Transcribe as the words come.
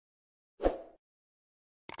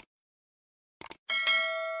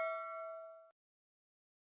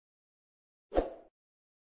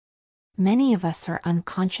Many of us are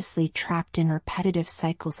unconsciously trapped in repetitive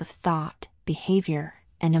cycles of thought, behavior,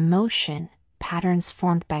 and emotion, patterns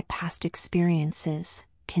formed by past experiences,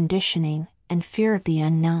 conditioning, and fear of the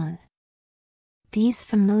unknown. These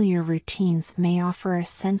familiar routines may offer a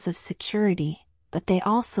sense of security, but they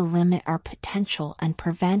also limit our potential and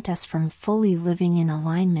prevent us from fully living in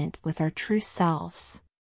alignment with our true selves.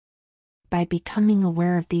 By becoming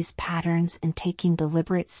aware of these patterns and taking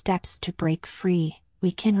deliberate steps to break free,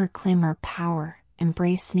 we can reclaim our power,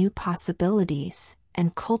 embrace new possibilities,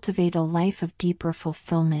 and cultivate a life of deeper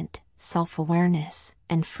fulfillment, self-awareness,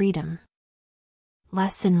 and freedom.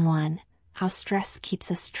 Lesson 1: How stress keeps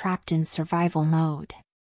us trapped in survival mode.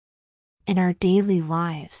 In our daily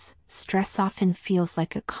lives, stress often feels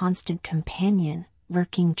like a constant companion,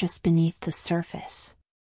 lurking just beneath the surface.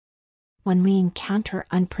 When we encounter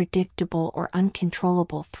unpredictable or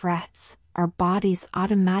uncontrollable threats, our bodies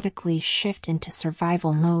automatically shift into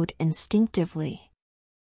survival mode instinctively.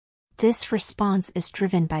 This response is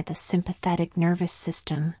driven by the sympathetic nervous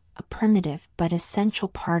system, a primitive but essential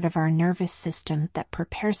part of our nervous system that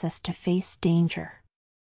prepares us to face danger.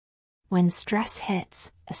 When stress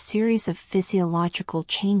hits, a series of physiological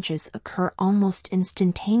changes occur almost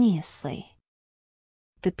instantaneously.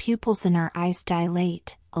 The pupils in our eyes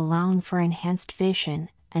dilate, allowing for enhanced vision,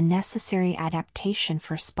 a necessary adaptation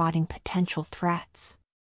for spotting potential threats.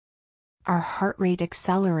 Our heart rate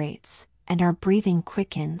accelerates, and our breathing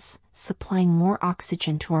quickens, supplying more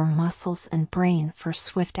oxygen to our muscles and brain for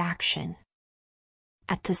swift action.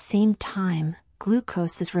 At the same time,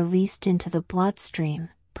 glucose is released into the bloodstream,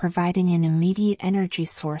 providing an immediate energy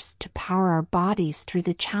source to power our bodies through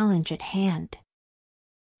the challenge at hand.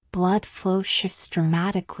 Blood flow shifts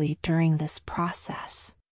dramatically during this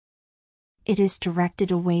process. It is directed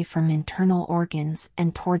away from internal organs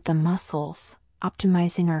and toward the muscles,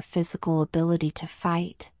 optimizing our physical ability to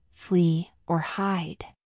fight, flee, or hide.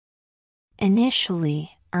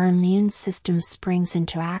 Initially, our immune system springs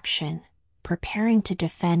into action, preparing to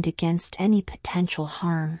defend against any potential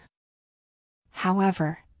harm.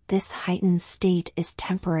 However, this heightened state is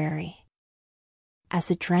temporary. As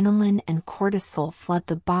adrenaline and cortisol flood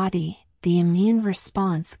the body, the immune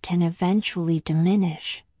response can eventually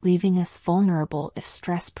diminish, leaving us vulnerable if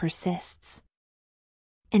stress persists.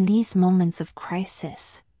 In these moments of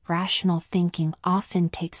crisis, rational thinking often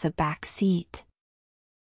takes a back seat.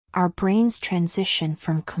 Our brains transition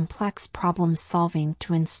from complex problem-solving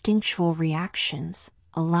to instinctual reactions,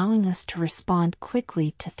 allowing us to respond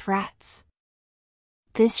quickly to threats.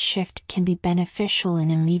 This shift can be beneficial in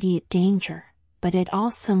immediate danger, but it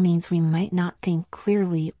also means we might not think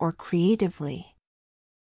clearly or creatively.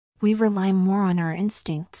 We rely more on our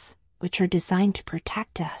instincts, which are designed to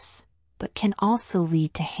protect us, but can also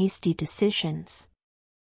lead to hasty decisions.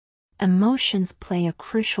 Emotions play a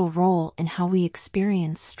crucial role in how we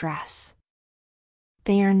experience stress.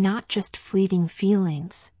 They are not just fleeting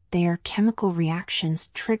feelings, they are chemical reactions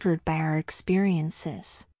triggered by our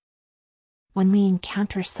experiences. When we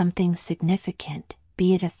encounter something significant,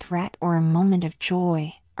 be it a threat or a moment of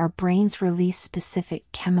joy, our brains release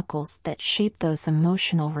specific chemicals that shape those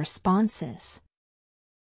emotional responses.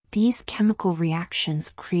 These chemical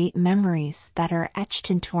reactions create memories that are etched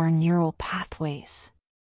into our neural pathways.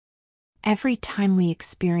 Every time we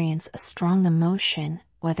experience a strong emotion,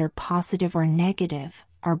 whether positive or negative,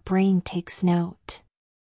 our brain takes note.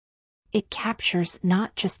 It captures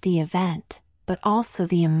not just the event, but also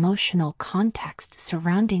the emotional context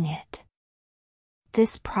surrounding it.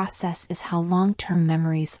 This process is how long-term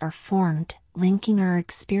memories are formed, linking our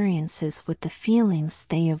experiences with the feelings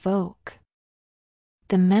they evoke.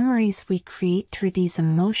 The memories we create through these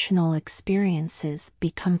emotional experiences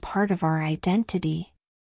become part of our identity.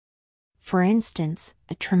 For instance,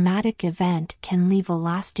 a traumatic event can leave a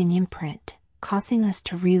lasting imprint, causing us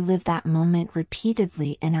to relive that moment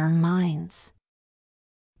repeatedly in our minds.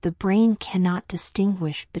 The brain cannot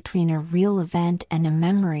distinguish between a real event and a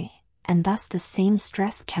memory, and thus the same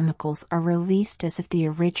stress chemicals are released as if the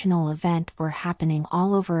original event were happening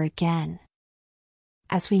all over again.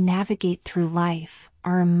 As we navigate through life,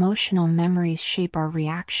 our emotional memories shape our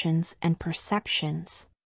reactions and perceptions.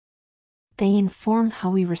 They inform how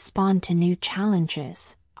we respond to new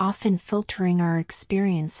challenges, often filtering our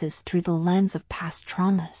experiences through the lens of past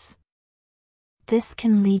traumas. This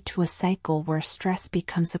can lead to a cycle where stress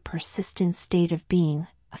becomes a persistent state of being,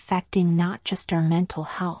 affecting not just our mental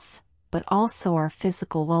health, but also our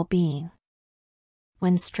physical well-being.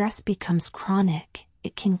 When stress becomes chronic,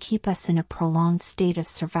 it can keep us in a prolonged state of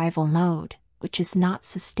survival mode, which is not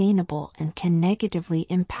sustainable and can negatively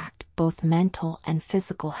impact both mental and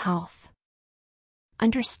physical health.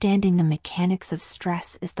 Understanding the mechanics of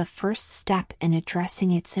stress is the first step in addressing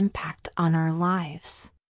its impact on our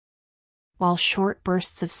lives. While short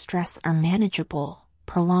bursts of stress are manageable,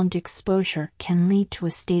 prolonged exposure can lead to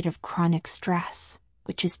a state of chronic stress,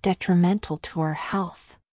 which is detrimental to our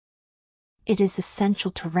health. It is essential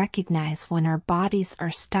to recognize when our bodies are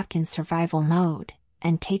stuck in survival mode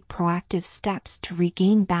and take proactive steps to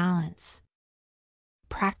regain balance.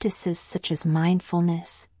 Practices such as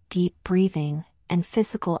mindfulness, deep breathing, and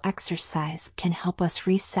physical exercise can help us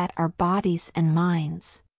reset our bodies and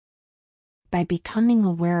minds. By becoming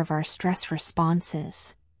aware of our stress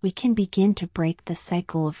responses, we can begin to break the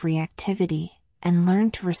cycle of reactivity and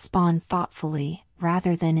learn to respond thoughtfully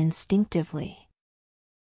rather than instinctively.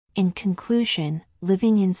 In conclusion,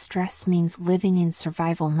 living in stress means living in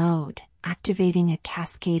survival mode, activating a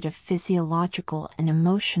cascade of physiological and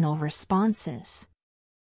emotional responses.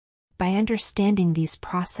 By understanding these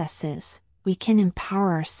processes, we can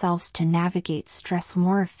empower ourselves to navigate stress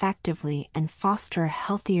more effectively and foster a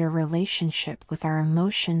healthier relationship with our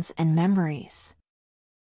emotions and memories.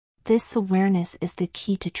 This awareness is the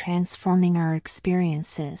key to transforming our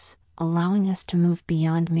experiences, allowing us to move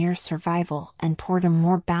beyond mere survival and toward a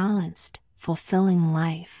more balanced, fulfilling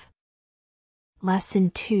life. Lesson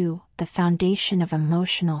 2: The foundation of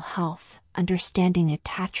emotional health, understanding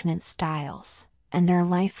attachment styles and their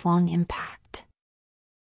lifelong impact.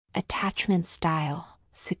 Attachment style,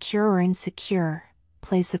 secure or insecure,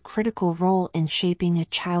 plays a critical role in shaping a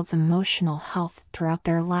child's emotional health throughout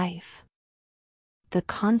their life. The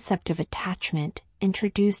concept of attachment,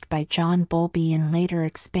 introduced by John Bowlby and later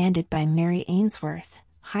expanded by Mary Ainsworth,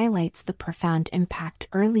 highlights the profound impact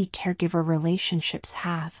early caregiver relationships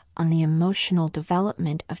have on the emotional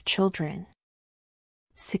development of children.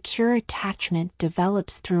 Secure attachment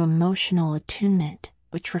develops through emotional attunement,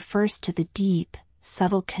 which refers to the deep,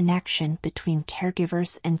 subtle connection between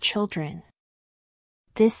caregivers and children.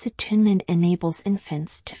 This attunement enables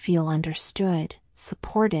infants to feel understood,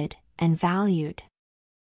 supported, and valued.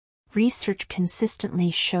 Research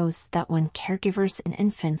consistently shows that when caregivers and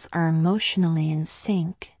infants are emotionally in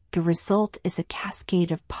sync, the result is a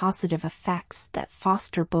cascade of positive effects that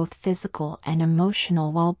foster both physical and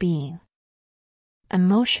emotional well-being.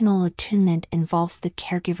 Emotional attunement involves the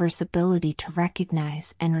caregiver's ability to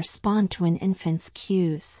recognize and respond to an infant's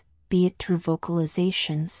cues, be it through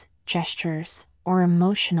vocalizations, gestures, or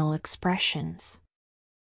emotional expressions.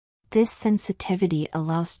 This sensitivity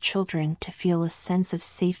allows children to feel a sense of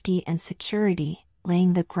safety and security,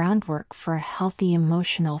 laying the groundwork for a healthy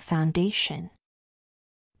emotional foundation.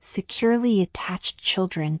 Securely attached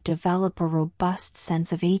children develop a robust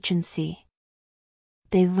sense of agency.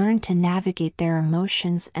 They learn to navigate their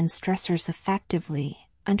emotions and stressors effectively,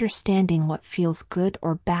 understanding what feels good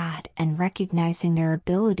or bad and recognizing their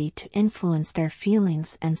ability to influence their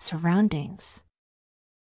feelings and surroundings.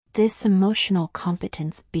 This emotional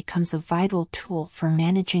competence becomes a vital tool for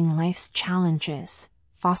managing life's challenges,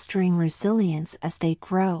 fostering resilience as they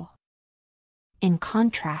grow. In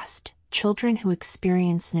contrast, children who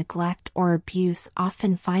experience neglect or abuse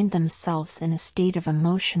often find themselves in a state of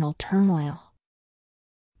emotional turmoil.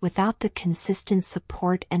 Without the consistent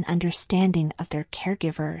support and understanding of their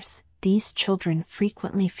caregivers, these children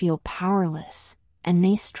frequently feel powerless and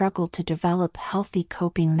may struggle to develop healthy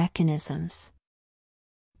coping mechanisms.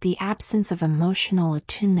 The absence of emotional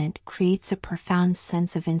attunement creates a profound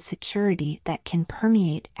sense of insecurity that can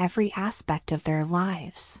permeate every aspect of their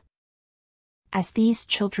lives. As these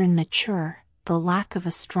children mature, the lack of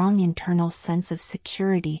a strong internal sense of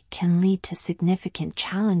security can lead to significant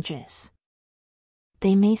challenges.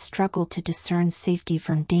 They may struggle to discern safety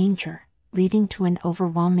from danger, leading to an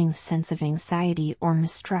overwhelming sense of anxiety or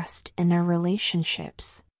mistrust in their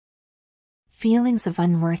relationships. Feelings of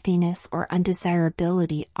unworthiness or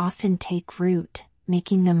undesirability often take root,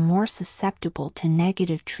 making them more susceptible to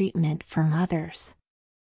negative treatment from others.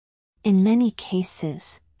 In many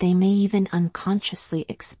cases, they may even unconsciously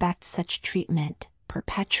expect such treatment,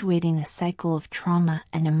 perpetuating a cycle of trauma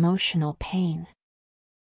and emotional pain.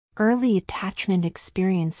 Early attachment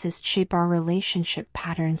experiences shape our relationship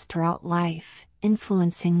patterns throughout life,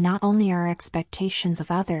 influencing not only our expectations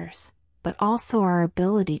of others, but also our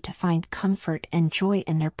ability to find comfort and joy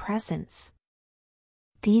in their presence.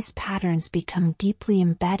 These patterns become deeply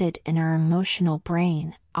embedded in our emotional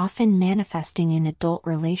brain, often manifesting in adult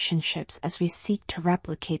relationships as we seek to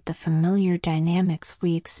replicate the familiar dynamics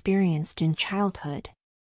we experienced in childhood.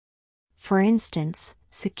 For instance,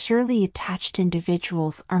 securely attached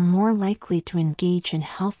individuals are more likely to engage in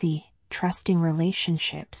healthy, trusting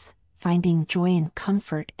relationships, finding joy and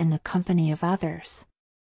comfort in the company of others.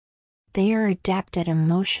 They are adept at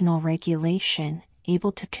emotional regulation,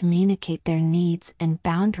 able to communicate their needs and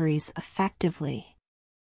boundaries effectively.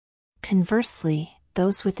 Conversely,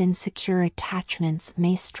 those with insecure attachments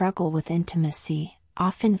may struggle with intimacy,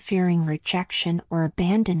 often fearing rejection or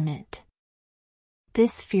abandonment.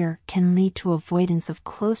 This fear can lead to avoidance of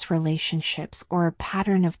close relationships or a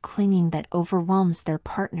pattern of clinging that overwhelms their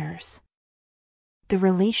partners. The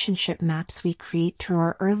relationship maps we create through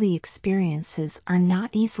our early experiences are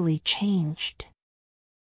not easily changed.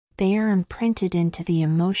 They are imprinted into the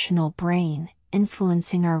emotional brain,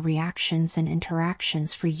 influencing our reactions and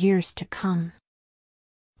interactions for years to come.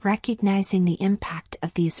 Recognizing the impact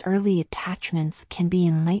of these early attachments can be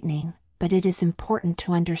enlightening, but it is important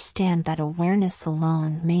to understand that awareness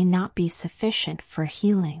alone may not be sufficient for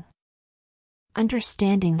healing.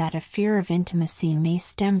 Understanding that a fear of intimacy may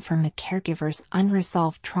stem from a caregiver's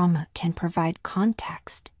unresolved trauma can provide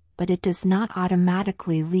context, but it does not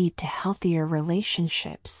automatically lead to healthier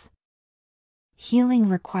relationships. Healing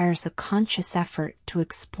requires a conscious effort to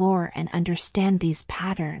explore and understand these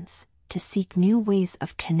patterns, to seek new ways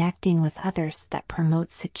of connecting with others that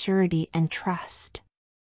promote security and trust.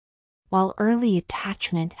 While early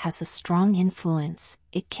attachment has a strong influence,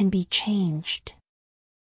 it can be changed.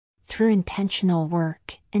 Through intentional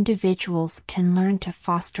work, individuals can learn to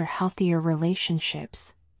foster healthier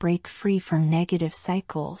relationships, break free from negative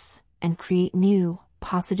cycles, and create new,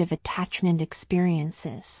 positive attachment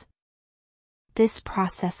experiences. This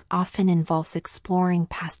process often involves exploring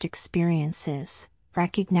past experiences,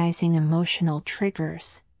 recognizing emotional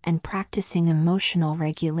triggers, and practicing emotional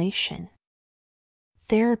regulation.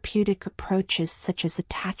 Therapeutic approaches such as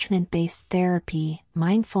attachment-based therapy,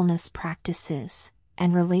 mindfulness practices,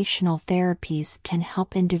 and relational therapies can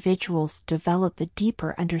help individuals develop a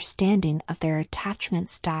deeper understanding of their attachment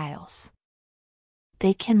styles.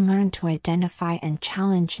 They can learn to identify and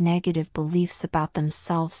challenge negative beliefs about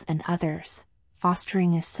themselves and others,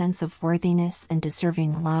 fostering a sense of worthiness and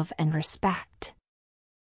deserving love and respect.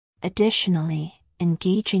 Additionally,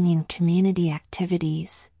 engaging in community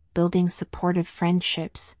activities, building supportive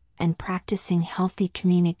friendships, and practicing healthy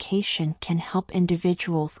communication can help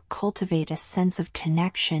individuals cultivate a sense of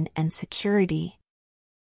connection and security.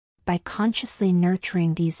 By consciously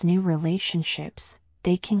nurturing these new relationships,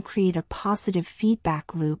 they can create a positive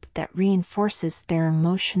feedback loop that reinforces their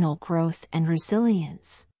emotional growth and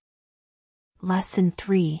resilience. Lesson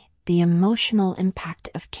 3: The emotional impact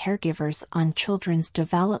of caregivers on children's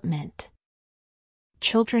development.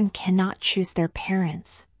 Children cannot choose their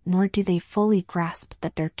parents, nor do they fully grasp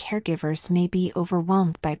that their caregivers may be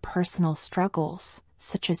overwhelmed by personal struggles,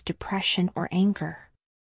 such as depression or anger.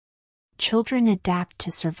 Children adapt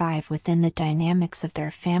to survive within the dynamics of their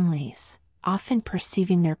families, often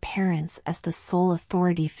perceiving their parents as the sole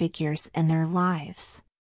authority figures in their lives.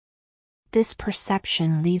 This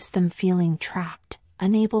perception leaves them feeling trapped,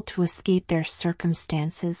 unable to escape their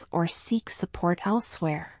circumstances or seek support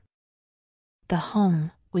elsewhere. The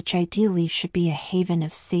home, which ideally should be a haven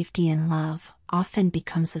of safety and love, often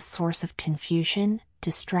becomes a source of confusion,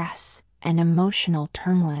 distress, and emotional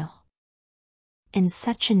turmoil. In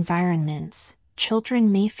such environments,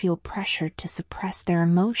 children may feel pressured to suppress their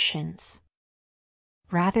emotions.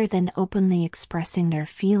 Rather than openly expressing their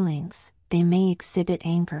feelings, they may exhibit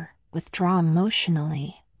anger, withdraw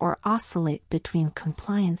emotionally, or oscillate between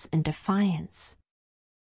compliance and defiance.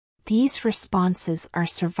 These responses are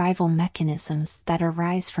survival mechanisms that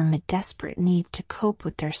arise from a desperate need to cope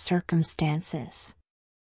with their circumstances.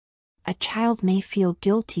 A child may feel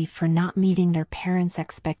guilty for not meeting their parents'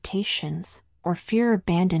 expectations, or fear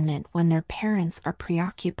abandonment when their parents are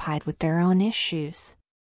preoccupied with their own issues.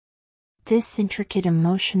 This intricate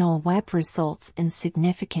emotional web results in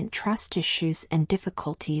significant trust issues and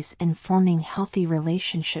difficulties in forming healthy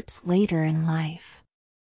relationships later in life.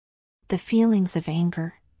 The feelings of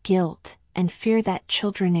anger, guilt, and fear that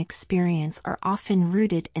children experience are often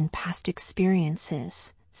rooted in past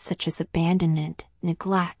experiences, such as abandonment,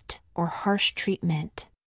 neglect, or harsh treatment.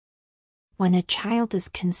 When a child is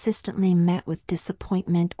consistently met with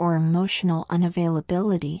disappointment or emotional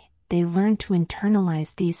unavailability, they learn to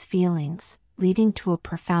internalize these feelings, leading to a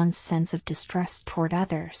profound sense of distrust toward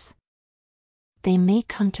others. They may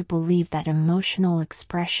come to believe that emotional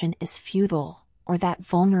expression is futile, or that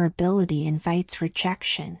vulnerability invites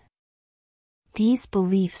rejection. These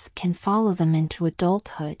beliefs can follow them into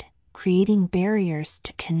adulthood, creating barriers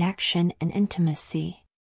to connection and intimacy.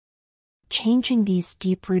 Changing these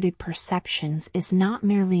deep-rooted perceptions is not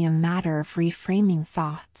merely a matter of reframing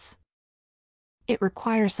thoughts. It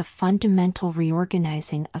requires a fundamental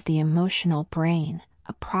reorganizing of the emotional brain,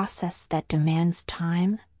 a process that demands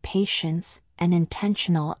time, patience, and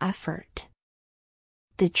intentional effort.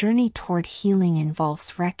 The journey toward healing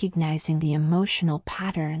involves recognizing the emotional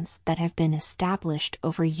patterns that have been established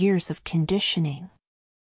over years of conditioning.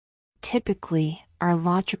 Typically, our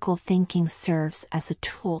logical thinking serves as a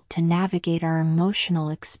tool to navigate our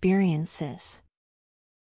emotional experiences.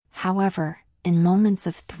 However, in moments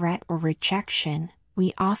of threat or rejection,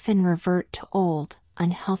 we often revert to old,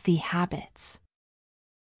 unhealthy habits.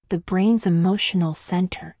 The brain's emotional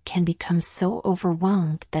center can become so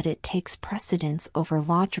overwhelmed that it takes precedence over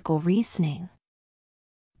logical reasoning.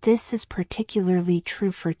 This is particularly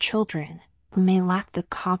true for children, who may lack the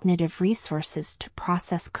cognitive resources to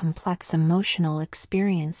process complex emotional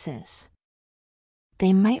experiences.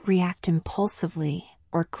 They might react impulsively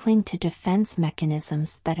or cling to defense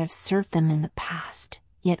mechanisms that have served them in the past,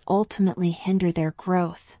 yet ultimately hinder their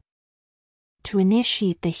growth. To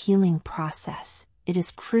initiate the healing process, it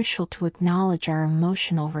is crucial to acknowledge our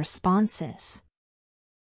emotional responses.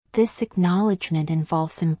 This acknowledgement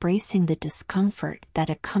involves embracing the discomfort that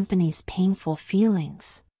accompanies painful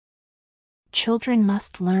feelings. Children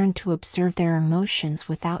must learn to observe their emotions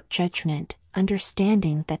without judgment,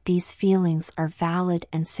 understanding that these feelings are valid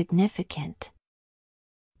and significant.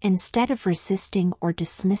 Instead of resisting or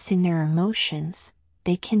dismissing their emotions,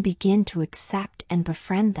 they can begin to accept and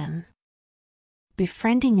befriend them.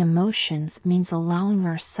 Befriending emotions means allowing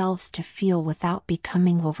ourselves to feel without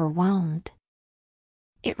becoming overwhelmed.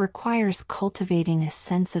 It requires cultivating a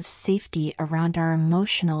sense of safety around our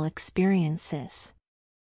emotional experiences.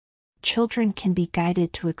 Children can be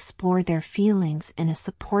guided to explore their feelings in a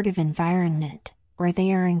supportive environment, where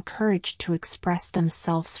they are encouraged to express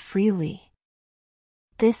themselves freely.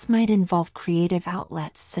 This might involve creative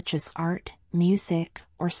outlets such as art, music,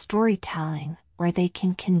 or storytelling, where they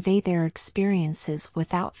can convey their experiences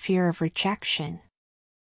without fear of rejection.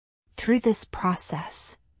 Through this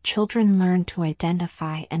process, children learn to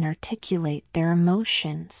identify and articulate their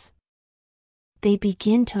emotions. They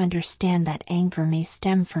begin to understand that anger may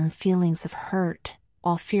stem from feelings of hurt,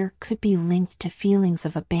 while fear could be linked to feelings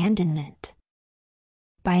of abandonment.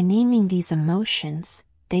 By naming these emotions,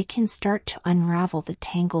 they can start to unravel the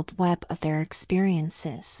tangled web of their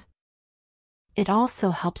experiences. It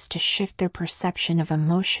also helps to shift their perception of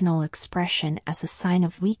emotional expression as a sign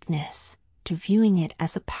of weakness, to viewing it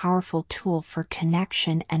as a powerful tool for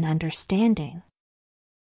connection and understanding.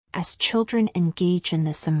 As children engage in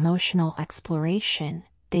this emotional exploration,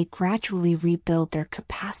 they gradually rebuild their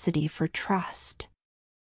capacity for trust.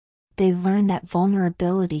 They learn that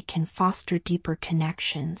vulnerability can foster deeper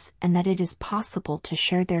connections and that it is possible to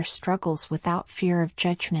share their struggles without fear of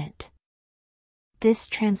judgment. This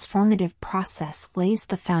transformative process lays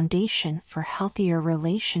the foundation for healthier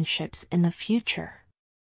relationships in the future.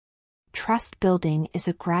 Trust building is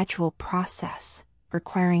a gradual process,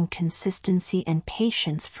 requiring consistency and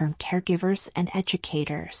patience from caregivers and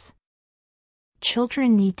educators.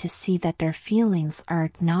 Children need to see that their feelings are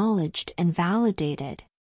acknowledged and validated.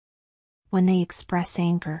 When they express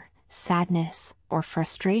anger, sadness, or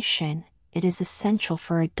frustration, it is essential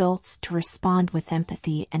for adults to respond with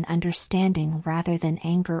empathy and understanding rather than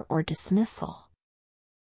anger or dismissal.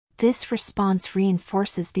 This response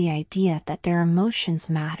reinforces the idea that their emotions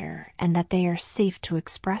matter and that they are safe to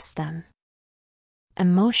express them.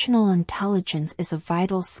 Emotional intelligence is a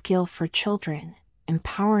vital skill for children,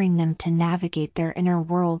 empowering them to navigate their inner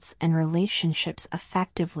worlds and relationships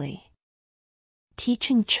effectively.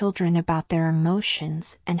 Teaching children about their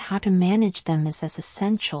emotions and how to manage them is as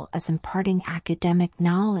essential as imparting academic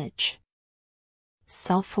knowledge.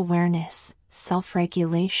 Self-awareness,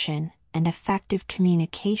 self-regulation, and effective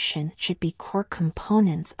communication should be core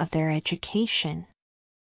components of their education.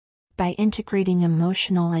 By integrating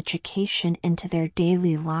emotional education into their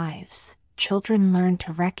daily lives, children learn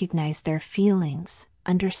to recognize their feelings,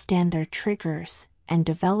 understand their triggers, and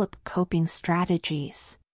develop coping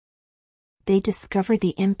strategies. They discover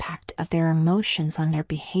the impact of their emotions on their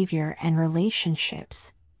behavior and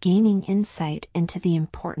relationships, gaining insight into the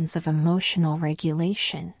importance of emotional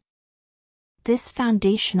regulation. This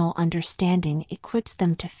foundational understanding equips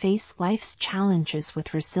them to face life's challenges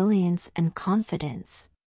with resilience and confidence.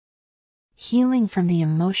 Healing from the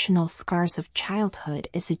emotional scars of childhood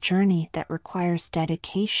is a journey that requires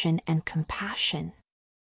dedication and compassion.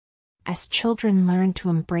 As children learn to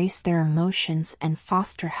embrace their emotions and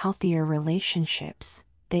foster healthier relationships,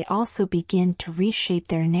 they also begin to reshape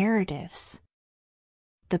their narratives.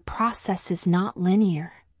 The process is not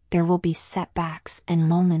linear. There will be setbacks and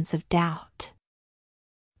moments of doubt.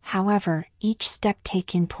 However, each step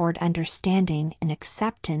taken toward understanding and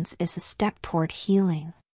acceptance is a step toward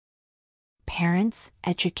healing. Parents,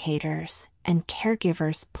 educators, and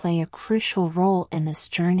caregivers play a crucial role in this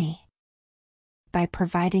journey. By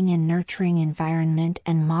providing a nurturing environment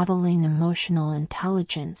and modeling emotional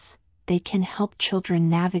intelligence, they can help children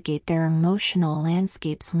navigate their emotional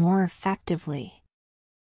landscapes more effectively.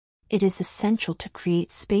 It is essential to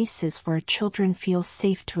create spaces where children feel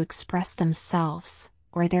safe to express themselves,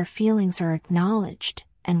 where their feelings are acknowledged,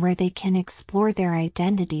 and where they can explore their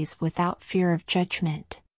identities without fear of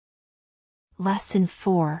judgment. Lesson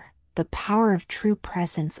 4: The power of true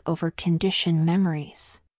presence over conditioned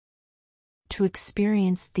memories. To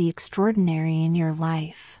experience the extraordinary in your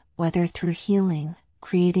life, whether through healing,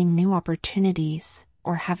 creating new opportunities,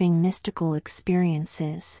 or having mystical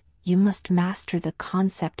experiences, you must master the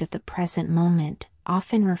concept of the present moment,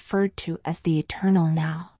 often referred to as the eternal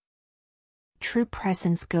now. True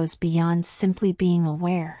presence goes beyond simply being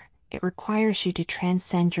aware. It requires you to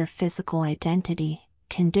transcend your physical identity,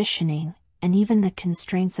 conditioning, and even the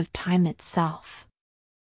constraints of time itself.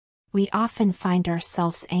 We often find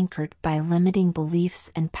ourselves anchored by limiting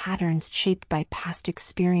beliefs and patterns shaped by past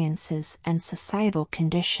experiences and societal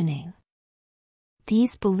conditioning.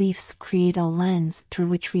 These beliefs create a lens through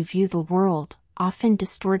which we view the world, often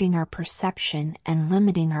distorting our perception and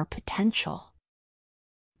limiting our potential.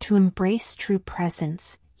 To embrace true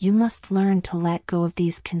presence, you must learn to let go of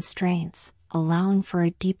these constraints, allowing for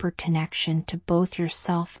a deeper connection to both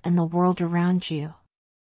yourself and the world around you.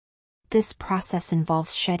 This process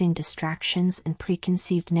involves shedding distractions and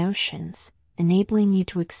preconceived notions, enabling you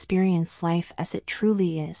to experience life as it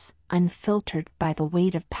truly is, unfiltered by the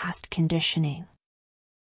weight of past conditioning.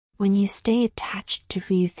 When you stay attached to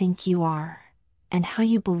who you think you are, and how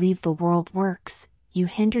you believe the world works, you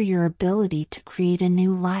hinder your ability to create a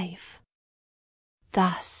new life.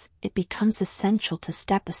 Thus, it becomes essential to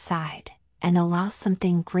step aside and allow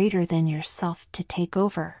something greater than yourself to take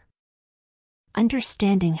over.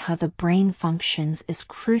 Understanding how the brain functions is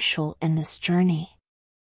crucial in this journey.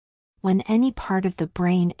 When any part of the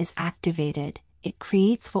brain is activated, it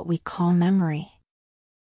creates what we call memory.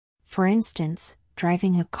 For instance,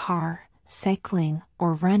 driving a car, cycling,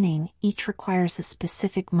 or running each requires a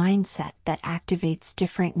specific mindset that activates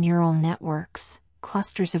different neural networks,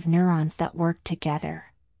 clusters of neurons that work together,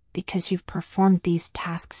 because you've performed these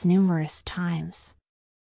tasks numerous times.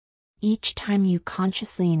 Each time you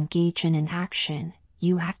consciously engage in an action,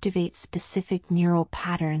 you activate specific neural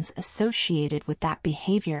patterns associated with that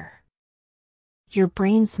behavior. Your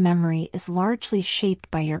brain's memory is largely shaped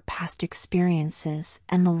by your past experiences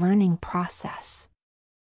and the learning process.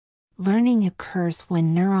 Learning occurs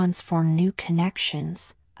when neurons form new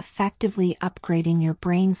connections, effectively upgrading your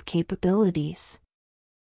brain's capabilities.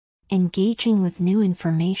 Engaging with new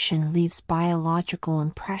information leaves biological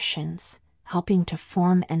impressions, helping to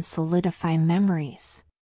form and solidify memories.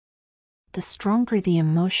 The stronger the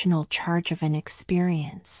emotional charge of an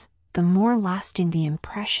experience, the more lasting the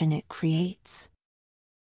impression it creates.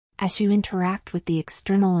 As you interact with the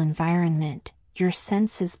external environment, your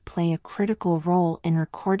senses play a critical role in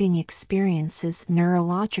recording experiences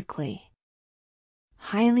neurologically.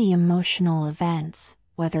 Highly emotional events,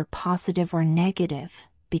 whether positive or negative,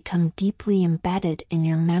 become deeply embedded in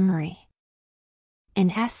your memory.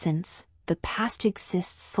 In essence, the past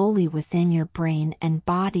exists solely within your brain and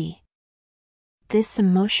body. This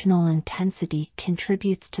emotional intensity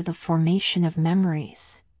contributes to the formation of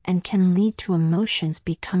memories, and can lead to emotions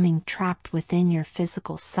becoming trapped within your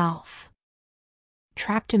physical self.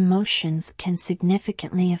 Trapped emotions can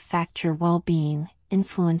significantly affect your well-being,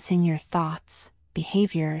 influencing your thoughts,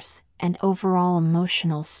 behaviors, and overall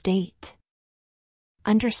emotional state.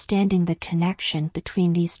 Understanding the connection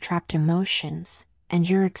between these trapped emotions and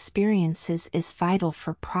your experiences is vital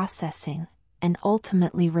for processing and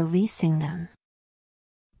ultimately releasing them.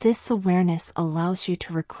 This awareness allows you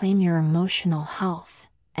to reclaim your emotional health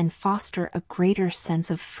and foster a greater sense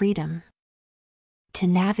of freedom. To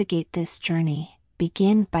navigate this journey,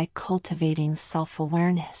 begin by cultivating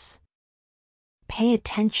self-awareness. Pay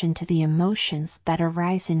attention to the emotions that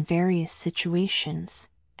arise in various situations,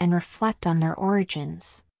 and reflect on their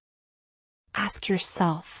origins. Ask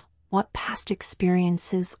yourself, what past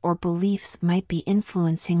experiences or beliefs might be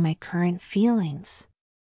influencing my current feelings?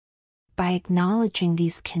 By acknowledging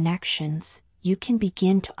these connections, you can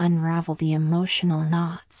begin to unravel the emotional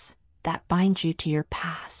knots that bind you to your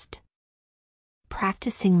past.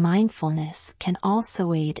 Practicing mindfulness can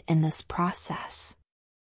also aid in this process.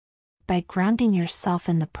 By grounding yourself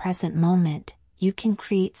in the present moment, you can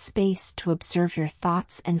create space to observe your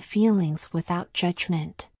thoughts and feelings without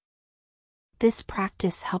judgment. This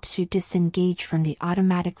practice helps you disengage from the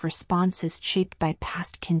automatic responses shaped by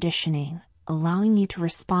past conditioning, allowing you to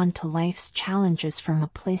respond to life's challenges from a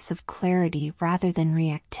place of clarity rather than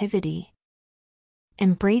reactivity.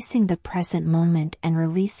 Embracing the present moment and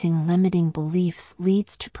releasing limiting beliefs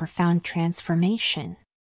leads to profound transformation.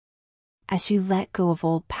 As you let go of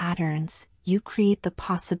old patterns, you create the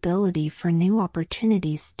possibility for new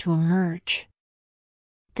opportunities to emerge.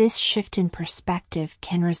 This shift in perspective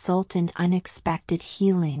can result in unexpected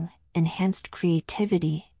healing, enhanced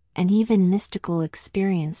creativity, and even mystical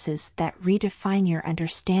experiences that redefine your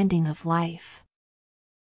understanding of life.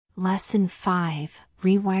 Lesson 5: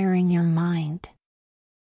 Rewiring your mind.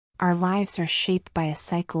 Our lives are shaped by a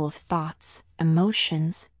cycle of thoughts,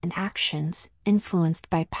 emotions, and actions influenced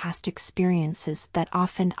by past experiences that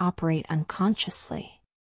often operate unconsciously.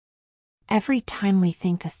 Every time we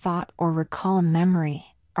think a thought or recall a memory,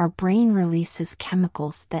 our brain releases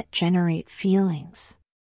chemicals that generate feelings.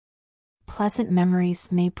 Pleasant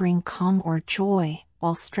memories may bring calm or joy,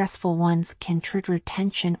 while stressful ones can trigger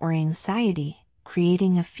tension or anxiety,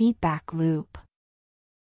 creating a feedback loop.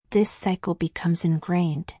 This cycle becomes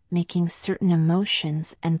ingrained, making certain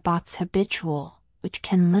emotions and thoughts habitual, which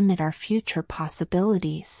can limit our future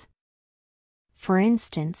possibilities. For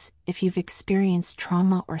instance, if you've experienced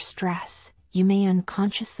trauma or stress, you may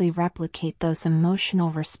unconsciously replicate those emotional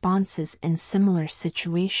responses in similar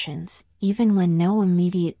situations, even when no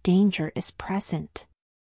immediate danger is present.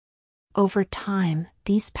 Over time,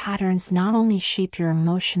 these patterns not only shape your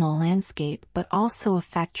emotional landscape but also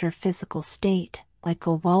affect your physical state, like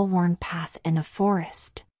a well-worn path in a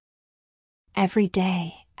forest. Every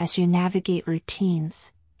day, as you navigate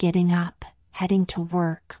routines, getting up, heading to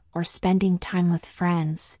work, or spending time with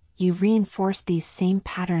friends, you reinforce these same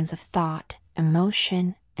patterns of thought,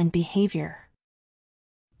 emotion, and behavior.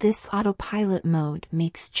 This autopilot mode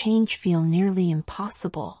makes change feel nearly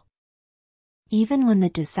impossible. Even when the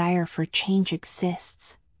desire for change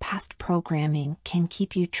exists, past programming can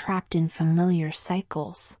keep you trapped in familiar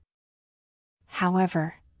cycles.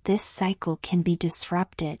 However, this cycle can be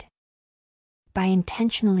disrupted. By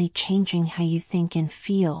intentionally changing how you think and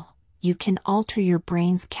feel, you can alter your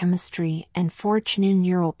brain's chemistry and forge new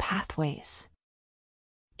neural pathways.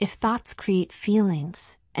 If thoughts create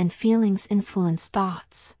feelings, and feelings influence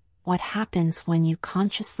thoughts, what happens when you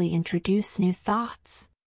consciously introduce new thoughts?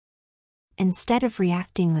 Instead of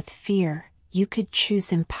reacting with fear, you could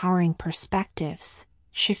choose empowering perspectives,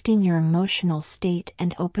 shifting your emotional state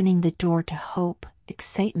and opening the door to hope,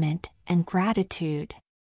 excitement, and gratitude.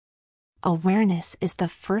 Awareness is the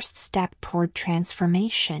first step toward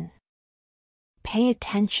transformation. Pay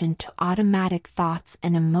attention to automatic thoughts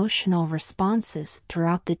and emotional responses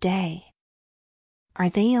throughout the day. Are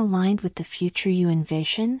they aligned with the future you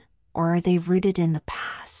envision, or are they rooted in the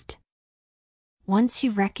past? Once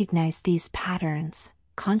you recognize these patterns,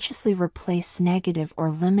 consciously replace negative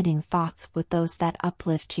or limiting thoughts with those that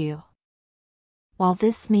uplift you. While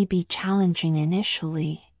this may be challenging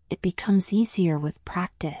initially, it becomes easier with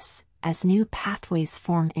practice, as new pathways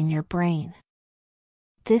form in your brain.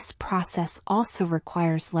 This process also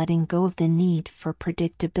requires letting go of the need for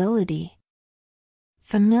predictability.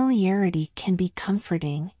 Familiarity can be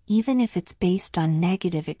comforting, even if it's based on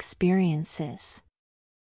negative experiences.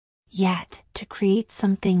 Yet, to create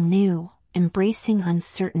something new, embracing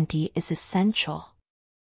uncertainty is essential.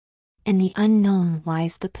 In the unknown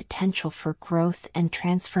lies the potential for growth and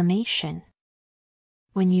transformation.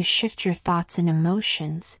 When you shift your thoughts and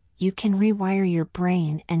emotions, you can rewire your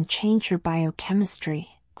brain and change your biochemistry,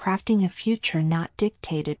 crafting a future not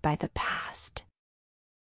dictated by the past.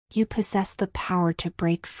 You possess the power to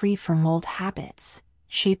break free from old habits,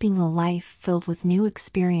 shaping a life filled with new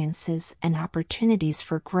experiences and opportunities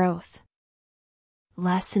for growth.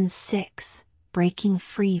 Lesson 6: Breaking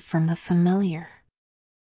free from the familiar.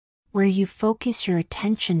 Where you focus your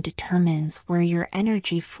attention determines where your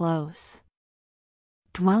energy flows.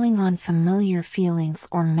 Dwelling on familiar feelings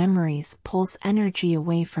or memories pulls energy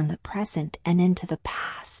away from the present and into the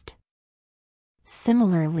past.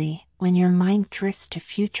 Similarly, when your mind drifts to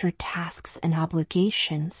future tasks and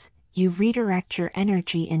obligations, you redirect your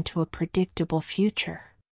energy into a predictable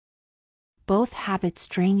future. Both habits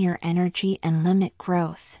drain your energy and limit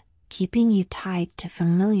growth, keeping you tied to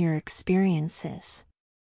familiar experiences.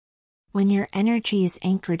 When your energy is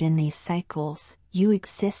anchored in these cycles, you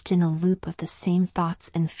exist in a loop of the same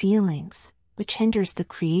thoughts and feelings, which hinders the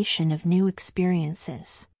creation of new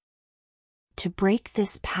experiences. To break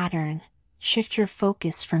this pattern, shift your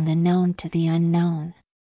focus from the known to the unknown.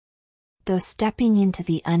 Though stepping into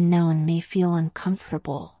the unknown may feel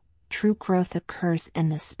uncomfortable, true growth occurs in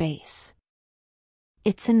the space.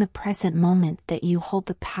 It's in the present moment that you hold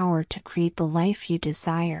the power to create the life you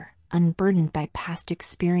desire, unburdened by past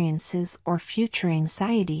experiences or future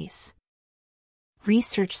anxieties.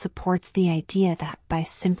 Research supports the idea that by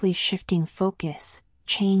simply shifting focus,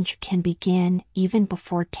 change can begin even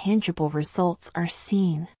before tangible results are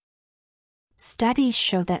seen. Studies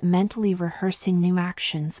show that mentally rehearsing new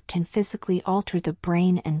actions can physically alter the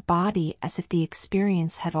brain and body as if the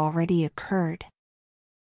experience had already occurred.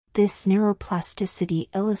 This neuroplasticity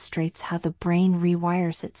illustrates how the brain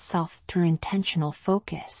rewires itself through intentional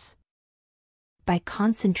focus. By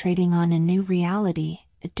concentrating on a new reality,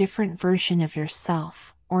 a different version of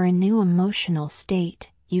yourself, or a new emotional state,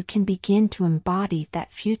 you can begin to embody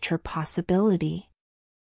that future possibility.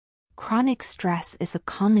 Chronic stress is a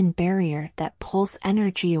common barrier that pulls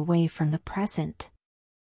energy away from the present.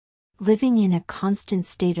 Living in a constant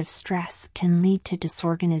state of stress can lead to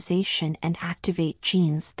disorganization and activate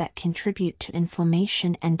genes that contribute to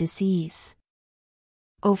inflammation and disease.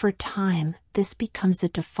 Over time, this becomes a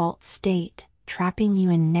default state, trapping you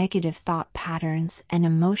in negative thought patterns and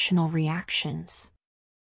emotional reactions.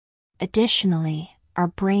 Additionally, our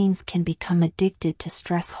brains can become addicted to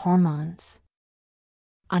stress hormones.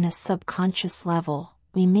 On a subconscious level,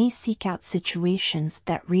 we may seek out situations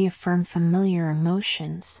that reaffirm familiar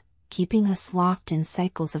emotions, keeping us locked in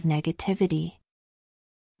cycles of negativity.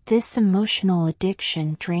 This emotional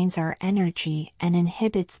addiction drains our energy and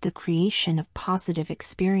inhibits the creation of positive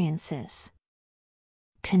experiences.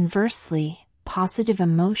 Conversely, positive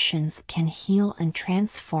emotions can heal and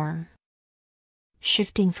transform.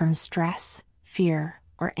 Shifting from stress, fear,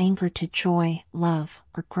 or anger to joy, love,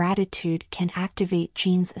 or gratitude can activate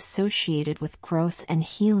genes associated with growth and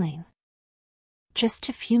healing. Just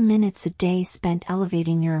a few minutes a day spent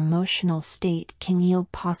elevating your emotional state can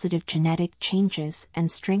yield positive genetic changes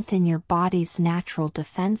and strengthen your body's natural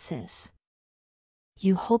defenses.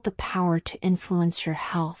 You hold the power to influence your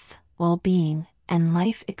health, well-being, and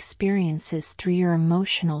life experiences through your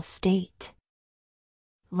emotional state.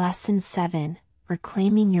 Lesson 7: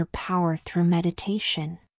 Reclaiming your power through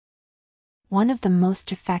meditation. One of the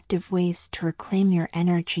most effective ways to reclaim your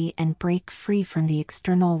energy and break free from the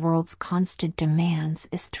external world's constant demands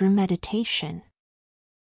is through meditation.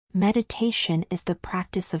 Meditation is the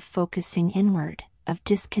practice of focusing inward, of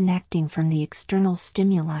disconnecting from the external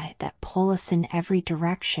stimuli that pull us in every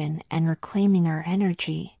direction and reclaiming our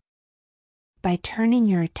energy. By turning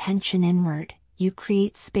your attention inward, you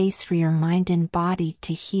create space for your mind and body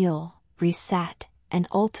to heal, reset, and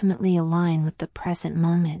ultimately align with the present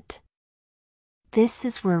moment. This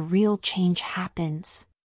is where real change happens.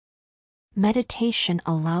 Meditation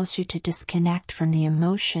allows you to disconnect from the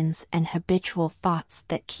emotions and habitual thoughts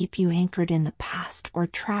that keep you anchored in the past or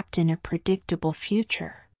trapped in a predictable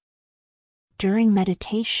future. During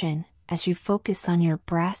meditation, as you focus on your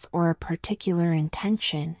breath or a particular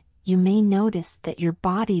intention, you may notice that your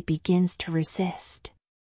body begins to resist.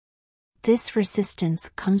 This resistance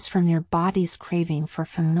comes from your body's craving for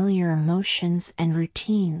familiar emotions and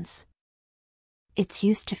routines. It's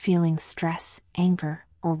used to feeling stress, anger,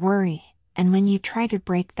 or worry, and when you try to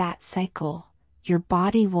break that cycle, your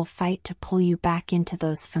body will fight to pull you back into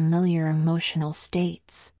those familiar emotional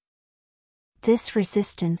states. This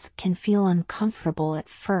resistance can feel uncomfortable at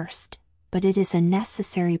first, but it is a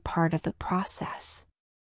necessary part of the process.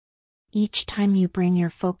 Each time you bring your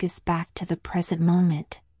focus back to the present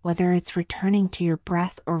moment, whether it's returning to your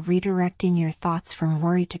breath or redirecting your thoughts from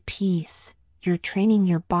worry to peace, you're training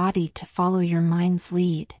your body to follow your mind's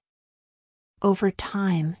lead. Over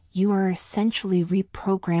time, you are essentially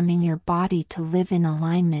reprogramming your body to live in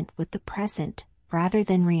alignment with the present, rather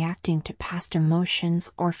than reacting to past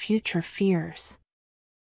emotions or future fears.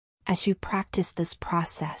 As you practice this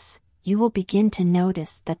process, you will begin to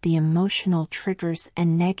notice that the emotional triggers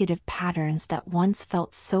and negative patterns that once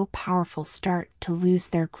felt so powerful start to lose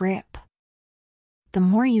their grip. The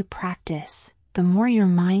more you practice, the more your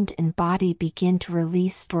mind and body begin to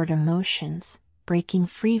release stored emotions, breaking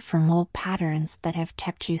free from old patterns that have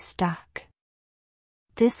kept you stuck.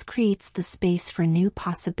 This creates the space for new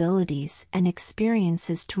possibilities and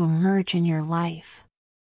experiences to emerge in your life.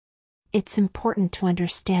 It's important to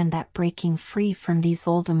understand that breaking free from these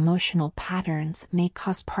old emotional patterns may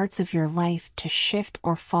cause parts of your life to shift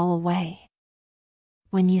or fall away.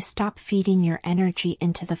 When you stop feeding your energy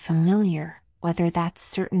into the familiar, whether that's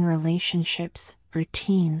certain relationships,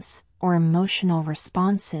 routines, or emotional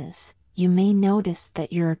responses, you may notice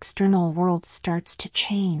that your external world starts to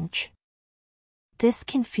change. This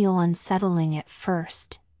can feel unsettling at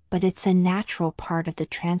first, but it's a natural part of the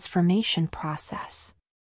transformation process.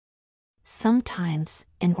 Sometimes,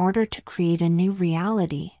 in order to create a new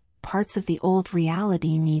reality, parts of the old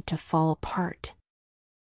reality need to fall apart.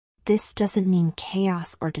 This doesn't mean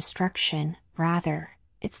chaos or destruction, rather,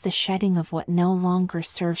 it's the shedding of what no longer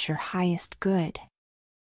serves your highest good.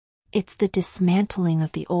 It's the dismantling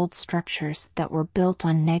of the old structures that were built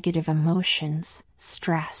on negative emotions,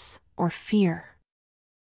 stress, or fear.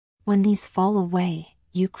 When these fall away,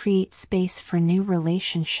 you create space for new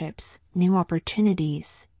relationships, new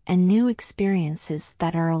opportunities, and new experiences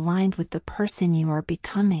that are aligned with the person you are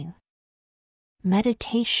becoming.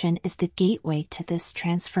 Meditation is the gateway to this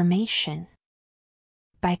transformation.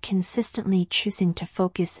 By consistently choosing to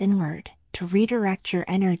focus inward, to redirect your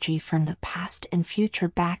energy from the past and future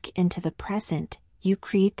back into the present, you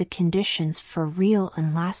create the conditions for real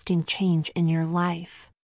and lasting change in your life.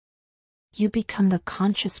 You become the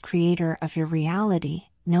conscious creator of your reality,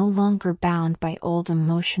 no longer bound by old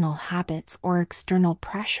emotional habits or external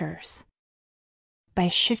pressures. By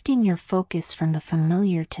shifting your focus from the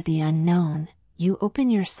familiar to the unknown, you open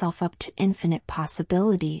yourself up to infinite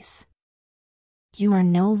possibilities. You are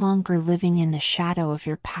no longer living in the shadow of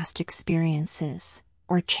your past experiences,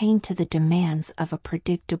 or chained to the demands of a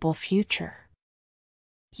predictable future.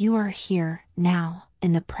 You are here, now,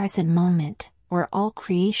 in the present moment, where all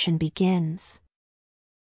creation begins.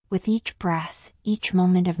 With each breath, each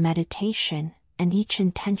moment of meditation, and each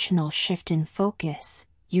intentional shift in focus,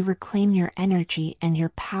 you reclaim your energy and your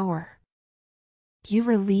power. You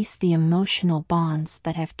release the emotional bonds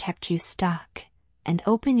that have kept you stuck, and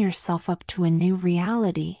open yourself up to a new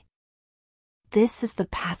reality. This is the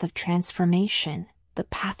path of transformation, the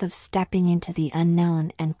path of stepping into the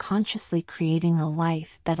unknown and consciously creating a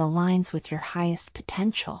life that aligns with your highest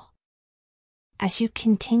potential. As you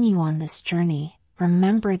continue on this journey,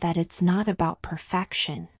 remember that it's not about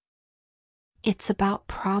perfection. It's about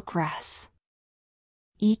progress.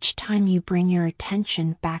 Each time you bring your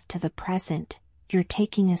attention back to the present, you're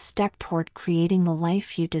taking a step toward creating the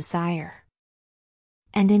life you desire.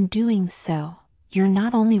 And in doing so, you're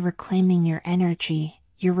not only reclaiming your energy,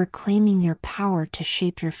 you're reclaiming your power to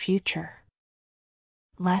shape your future.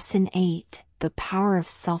 Lesson 8: The Power of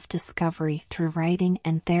Self-Discovery Through Writing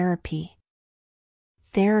and Therapy.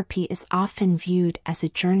 Therapy is often viewed as a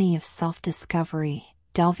journey of self-discovery,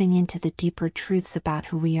 delving into the deeper truths about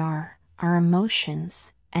who we are, our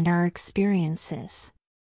emotions, and our experiences.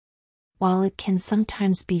 While it can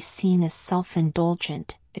sometimes be seen as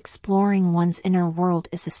self-indulgent, exploring one's inner world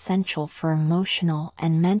is essential for emotional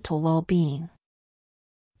and mental well-being.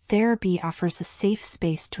 Therapy offers a safe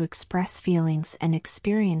space to express feelings and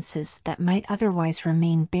experiences that might otherwise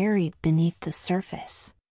remain buried beneath the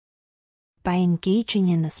surface. By engaging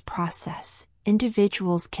in this process,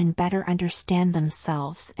 individuals can better understand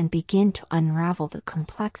themselves and begin to unravel the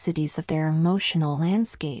complexities of their emotional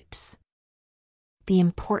landscapes. The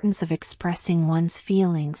importance of expressing one's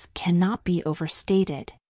feelings cannot be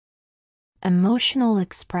overstated. Emotional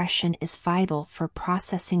expression is vital for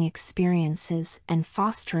processing experiences and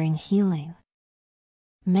fostering healing.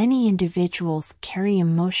 Many individuals carry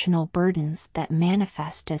emotional burdens that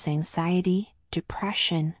manifest as anxiety,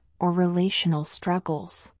 depression, or relational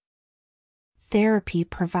struggles. Therapy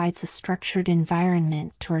provides a structured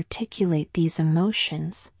environment to articulate these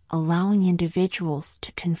emotions, allowing individuals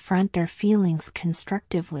to confront their feelings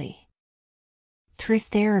constructively. Through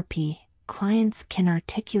therapy, clients can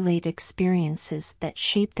articulate experiences that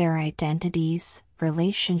shape their identities,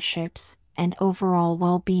 relationships, and overall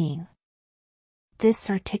well-being. This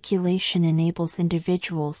articulation enables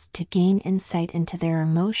individuals to gain insight into their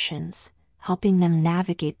emotions, helping them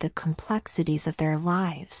navigate the complexities of their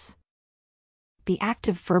lives. The act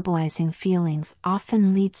of verbalizing feelings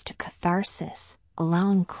often leads to catharsis,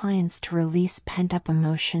 allowing clients to release pent-up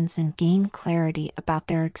emotions and gain clarity about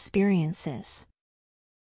their experiences.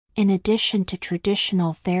 In addition to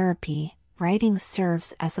traditional therapy, writing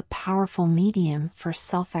serves as a powerful medium for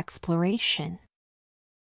self-exploration.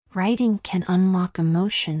 Writing can unlock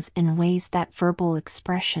emotions in ways that verbal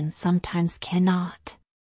expression sometimes cannot.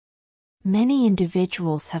 Many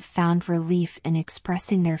individuals have found relief in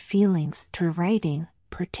expressing their feelings through writing,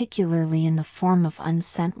 particularly in the form of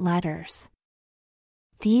unsent letters.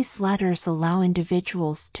 These letters allow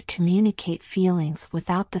individuals to communicate feelings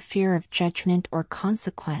without the fear of judgment or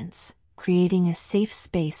consequence, creating a safe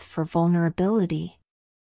space for vulnerability.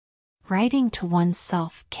 Writing to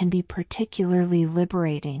oneself can be particularly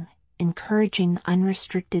liberating, encouraging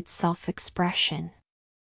unrestricted self-expression.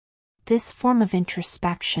 This form of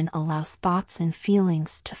introspection allows thoughts and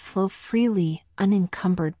feelings to flow freely,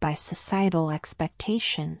 unencumbered by societal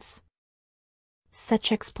expectations.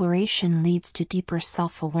 Such exploration leads to deeper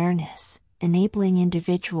self-awareness, enabling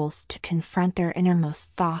individuals to confront their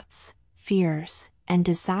innermost thoughts, fears, and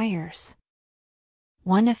desires.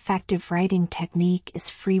 One effective writing technique is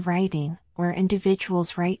free writing, where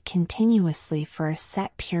individuals write continuously for a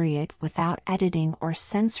set period without editing or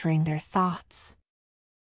censoring their thoughts.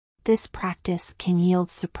 This practice can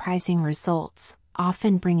yield surprising results,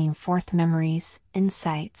 often bringing forth memories,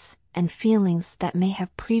 insights, and feelings that may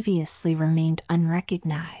have previously remained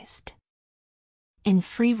unrecognized. In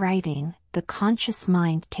free writing, the conscious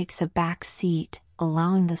mind takes a back seat,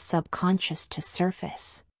 allowing the subconscious to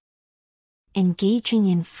surface. Engaging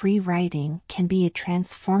in free writing can be a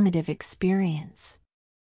transformative experience.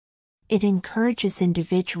 It encourages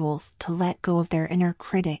individuals to let go of their inner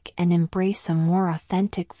critic and embrace a more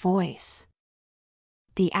authentic voice.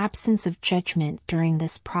 The absence of judgment during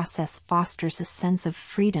this process fosters a sense of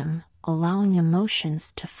freedom, allowing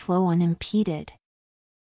emotions to flow unimpeded.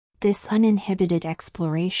 This uninhibited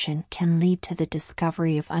exploration can lead to the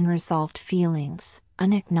discovery of unresolved feelings,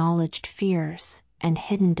 unacknowledged fears, and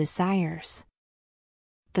hidden desires.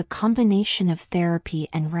 The combination of therapy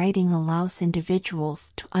and writing allows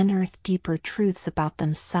individuals to unearth deeper truths about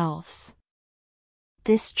themselves.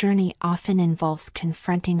 This journey often involves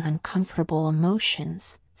confronting uncomfortable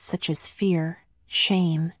emotions, such as fear,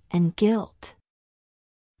 shame, and guilt.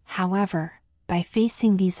 However, by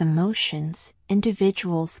facing these emotions,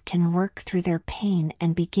 individuals can work through their pain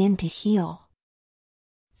and begin to heal.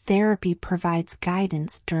 Therapy provides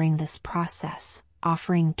guidance during this process,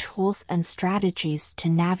 offering tools and strategies to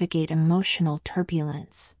navigate emotional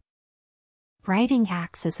turbulence. Writing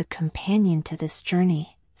acts as a companion to this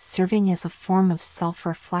journey, serving as a form of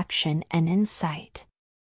self-reflection and insight.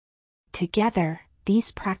 Together,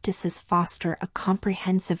 these practices foster a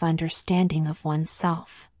comprehensive understanding of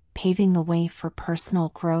oneself, paving the way for personal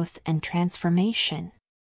growth and transformation.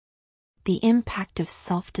 The impact of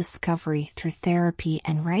self-discovery through therapy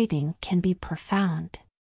and writing can be profound.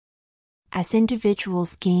 As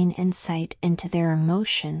individuals gain insight into their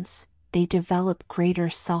emotions, they develop greater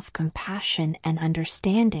self-compassion and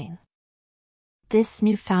understanding. This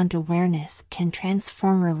newfound awareness can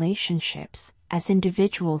transform relationships as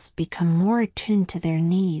individuals become more attuned to their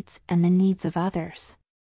needs and the needs of others.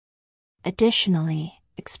 Additionally,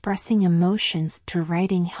 expressing emotions through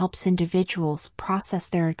writing helps individuals process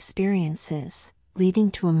their experiences, leading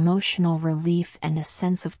to emotional relief and a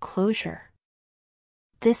sense of closure.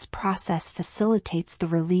 This process facilitates the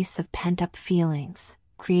release of pent-up feelings,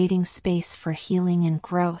 creating space for healing and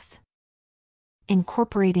growth.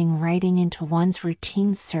 Incorporating writing into one's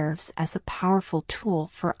routine serves as a powerful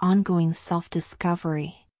tool for ongoing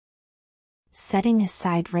self-discovery. Setting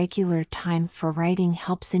aside regular time for writing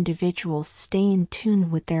helps individuals stay in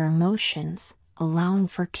tune with their emotions, allowing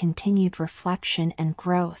for continued reflection and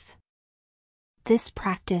growth. This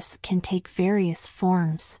practice can take various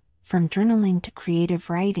forms, from journaling to creative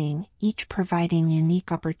writing, each providing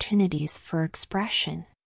unique opportunities for expression.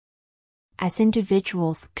 As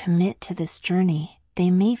individuals commit to this journey, they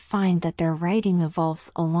may find that their writing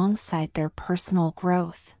evolves alongside their personal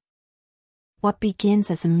growth. What begins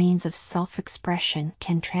as a means of self-expression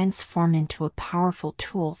can transform into a powerful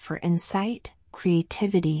tool for insight,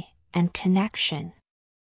 creativity, and connection.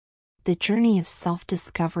 The journey of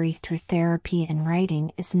self-discovery through therapy and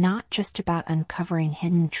writing is not just about uncovering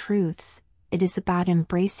hidden truths, it is about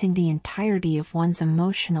embracing the entirety of one's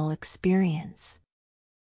emotional experience.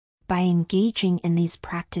 By engaging in these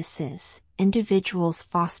practices, individuals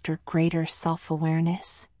foster greater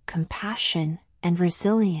self-awareness, compassion, and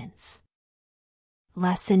resilience.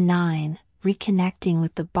 Lesson 9: Reconnecting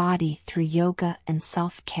with the body through yoga and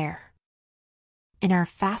self-care. In our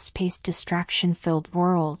fast-paced, distraction-filled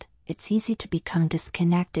world, it's easy to become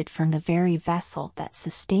disconnected from the very vessel that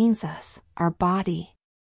sustains us, our body.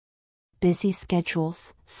 Busy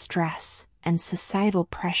schedules, stress, and societal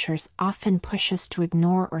pressures often push us to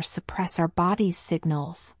ignore or suppress our body's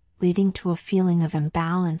signals, leading to a feeling of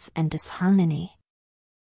imbalance and disharmony.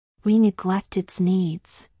 We neglect its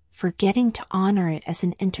needs, forgetting to honor it as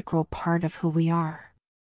an integral part of who we are.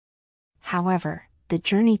 However, the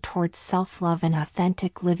journey towards self-love and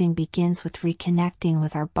authentic living begins with reconnecting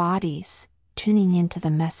with our bodies, tuning into the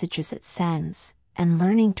messages it sends, and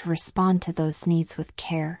learning to respond to those needs with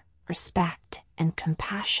care, respect, and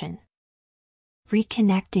compassion.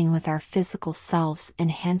 Reconnecting with our physical selves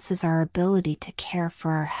enhances our ability to care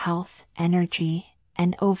for our health, energy,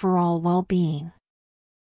 and overall well-being.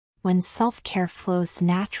 When self-care flows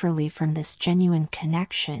naturally from this genuine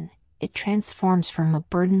connection, it transforms from a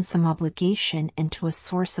burdensome obligation into a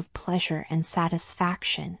source of pleasure and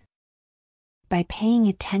satisfaction. By paying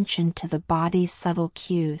attention to the body's subtle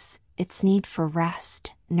cues, its need for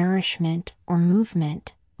rest, nourishment, or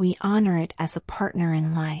movement, we honor it as a partner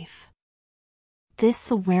in life.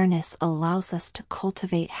 This awareness allows us to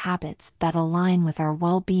cultivate habits that align with our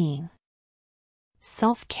well-being.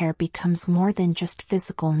 Self-care becomes more than just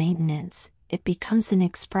physical maintenance, it becomes an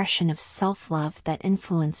expression of self-love that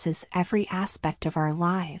influences every aspect of our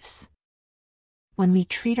lives. When we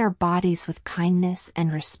treat our bodies with kindness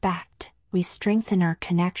and respect, we strengthen our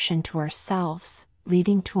connection to ourselves,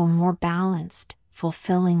 leading to a more balanced,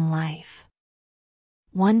 fulfilling life.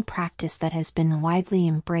 One practice that has been widely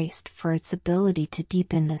embraced for its ability to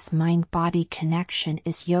deepen this mind-body connection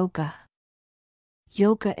is yoga.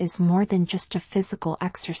 Yoga is more than just a physical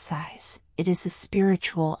exercise, it is a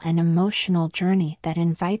spiritual and emotional journey that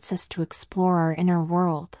invites us to explore our inner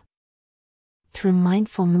world. Through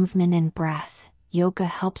mindful movement and breath, yoga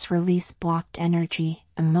helps release blocked energy,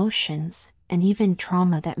 emotions, and even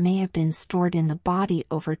trauma that may have been stored in the body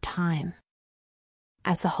over time.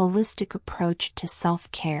 As a holistic approach to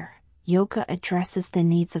self-care, yoga addresses the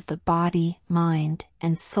needs of the body, mind,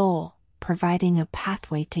 and soul, providing a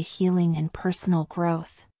pathway to healing and personal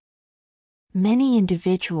growth. Many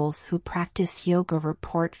individuals who practice yoga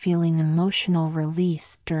report feeling emotional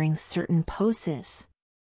release during certain poses.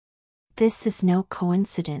 This is no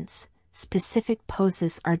coincidence. Specific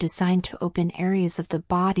poses are designed to open areas of the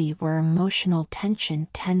body where emotional tension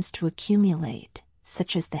tends to accumulate,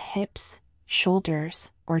 such as the hips,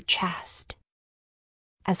 shoulders, or chest.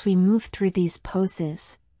 As we move through these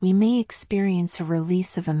poses, we may experience a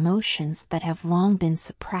release of emotions that have long been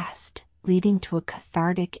suppressed, leading to a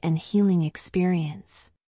cathartic and healing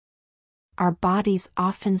experience. Our bodies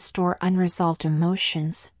often store unresolved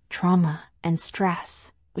emotions, trauma, and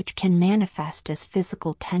stress, which can manifest as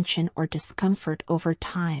physical tension or discomfort over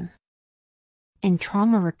time. In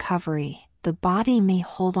trauma recovery, the body may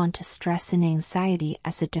hold on to stress and anxiety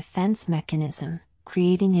as a defense mechanism,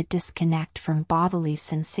 creating a disconnect from bodily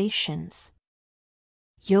sensations.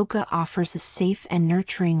 Yoga offers a safe and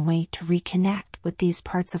nurturing way to reconnect with these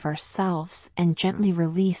parts of ourselves and gently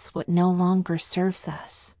release what no longer serves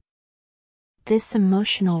us. This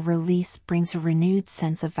emotional release brings a renewed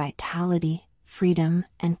sense of vitality, freedom,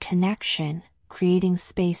 and connection, creating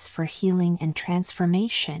space for healing and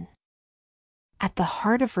transformation. At the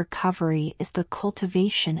heart of recovery is the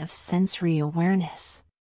cultivation of sensory awareness.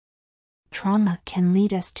 Trauma can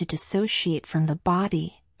lead us to dissociate from the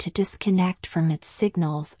body, to disconnect from its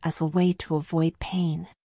signals as a way to avoid pain.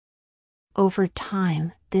 Over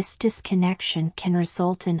time, this disconnection can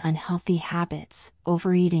result in unhealthy habits,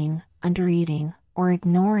 overeating, undereating, or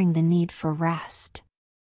ignoring the need for rest.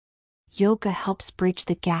 Yoga helps bridge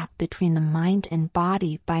the gap between the mind and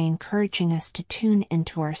body by encouraging us to tune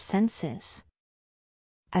into our senses.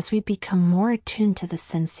 As we become more attuned to the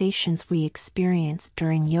sensations we experience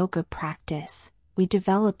during yoga practice, we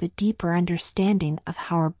develop a deeper understanding of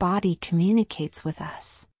how our body communicates with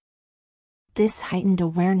us. This heightened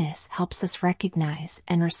awareness helps us recognize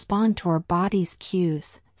and respond to our body's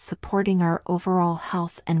cues, supporting our overall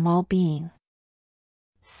health and well-being.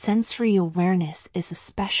 Sensory awareness is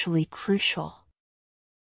especially crucial.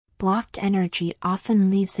 Blocked energy often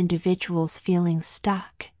leaves individuals feeling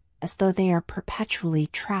stuck, as though they are perpetually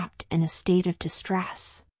trapped in a state of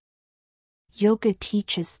distress. Yoga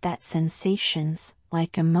teaches that sensations,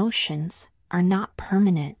 like emotions, are not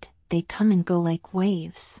permanent, they come and go like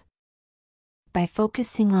waves. By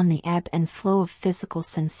focusing on the ebb and flow of physical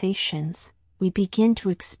sensations, we begin to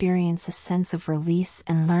experience a sense of release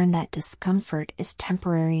and learn that discomfort is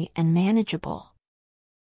temporary and manageable.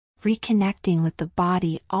 Reconnecting with the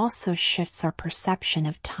body also shifts our perception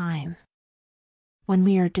of time. When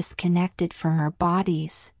we are disconnected from our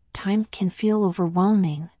bodies, time can feel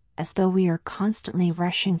overwhelming, as though we are constantly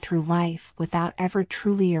rushing through life without ever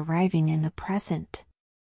truly arriving in the present.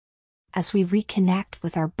 As we reconnect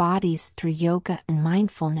with our bodies through yoga and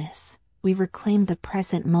mindfulness, we reclaim the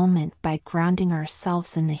present moment by grounding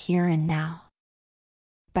ourselves in the here and now.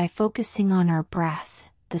 By focusing on our breath,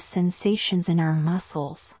 the sensations in our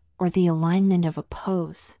muscles, or the alignment of a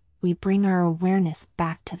pose, we bring our awareness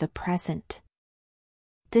back to the present.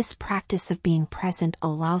 This practice of being present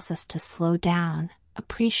allows us to slow down,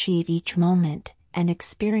 appreciate each moment, and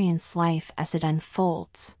experience life as it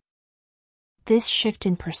unfolds. This shift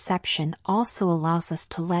in perception also allows us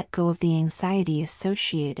to let go of the anxiety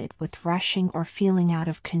associated with rushing or feeling out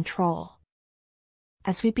of control.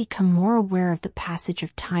 As we become more aware of the passage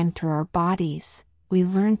of time through our bodies, we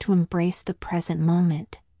learn to embrace the present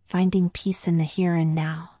moment, finding peace in the here and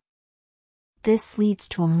now. This leads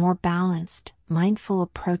to a more balanced, mindful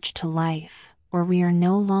approach to life, where we are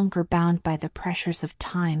no longer bound by the pressures of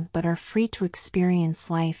time but are free to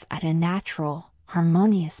experience life at a natural,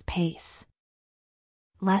 harmonious pace.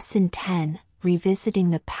 Lesson 10: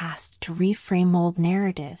 Revisiting the past to reframe old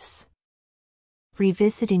narratives.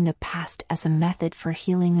 Revisiting the past as a method for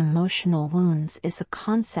healing emotional wounds is a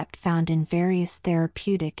concept found in various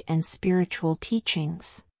therapeutic and spiritual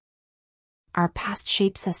teachings. Our past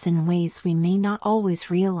shapes us in ways we may not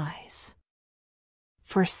always realize.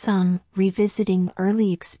 For some, revisiting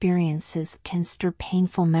early experiences can stir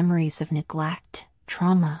painful memories of neglect,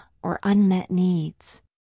 trauma, or unmet needs.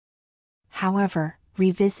 However,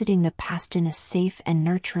 revisiting the past in a safe and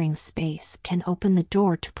nurturing space can open the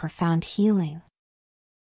door to profound healing.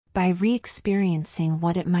 By re-experiencing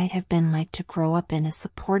what it might have been like to grow up in a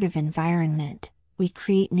supportive environment, we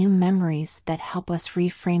create new memories that help us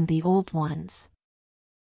reframe the old ones.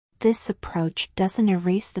 This approach doesn't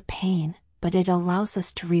erase the pain, but it allows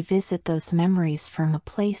us to revisit those memories from a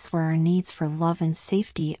place where our needs for love and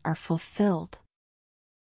safety are fulfilled.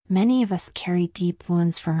 Many of us carry deep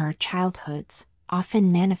wounds from our childhoods,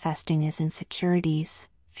 often manifesting as insecurities,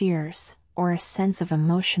 fears, or a sense of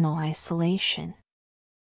emotional isolation.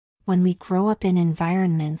 When we grow up in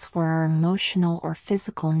environments where our emotional or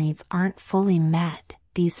physical needs aren't fully met,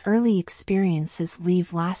 these early experiences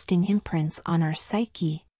leave lasting imprints on our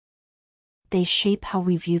psyche. They shape how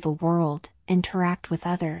we view the world, interact with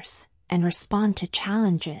others, and respond to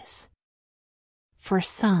challenges. For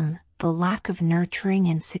some, the lack of nurturing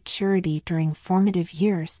and security during formative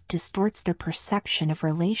years distorts their perception of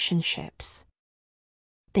relationships.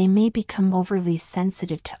 They may become overly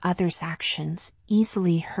sensitive to others' actions,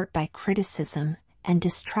 easily hurt by criticism, and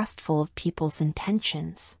distrustful of people's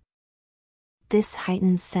intentions. This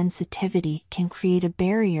heightened sensitivity can create a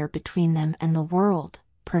barrier between them and the world,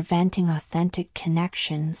 preventing authentic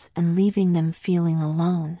connections and leaving them feeling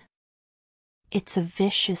alone. It's a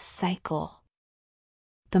vicious cycle.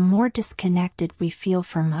 The more disconnected we feel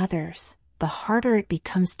from others, the harder it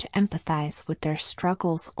becomes to empathize with their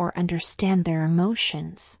struggles or understand their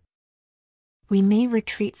emotions. We may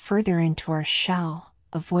retreat further into our shell,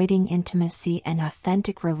 avoiding intimacy and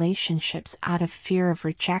authentic relationships out of fear of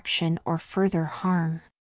rejection or further harm.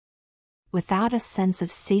 Without a sense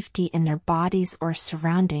of safety in their bodies or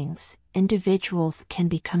surroundings, individuals can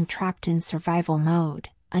become trapped in survival mode,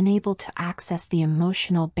 unable to access the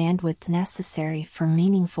emotional bandwidth necessary for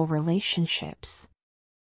meaningful relationships.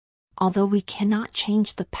 Although we cannot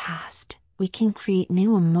change the past, we can create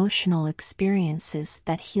new emotional experiences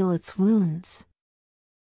that heal its wounds.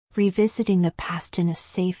 Revisiting the past in a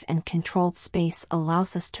safe and controlled space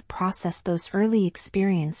allows us to process those early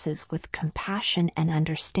experiences with compassion and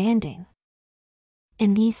understanding.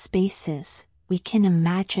 In these spaces, we can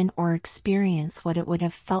imagine or experience what it would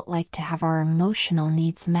have felt like to have our emotional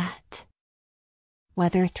needs met.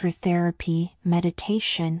 Whether through therapy,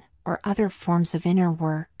 meditation, or other forms of inner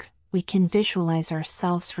work, we can visualize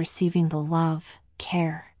ourselves receiving the love,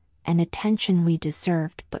 care, and attention we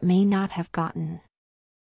deserved but may not have gotten.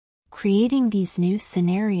 Creating these new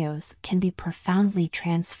scenarios can be profoundly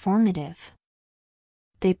transformative.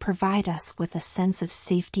 They provide us with a sense of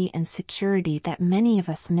safety and security that many of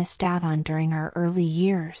us missed out on during our early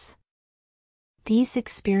years. These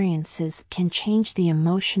experiences can change the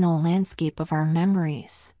emotional landscape of our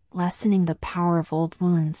memories, lessening the power of old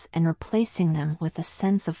wounds and replacing them with a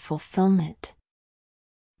sense of fulfillment.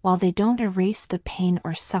 While they don't erase the pain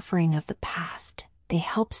or suffering of the past, they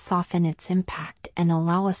help soften its impact and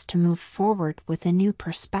allow us to move forward with a new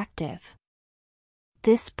perspective.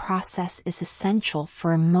 This process is essential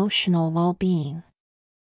for emotional well-being.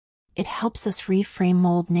 It helps us reframe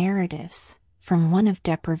old narratives, from one of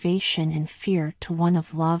deprivation and fear to one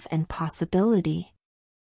of love and possibility.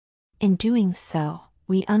 In doing so,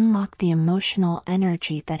 we unlock the emotional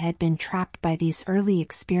energy that had been trapped by these early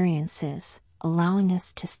experiences, allowing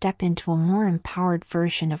us to step into a more empowered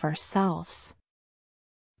version of ourselves.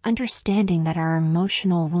 Understanding that our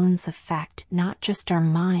emotional wounds affect not just our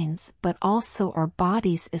minds but also our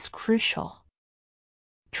bodies is crucial.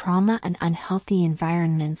 Trauma and unhealthy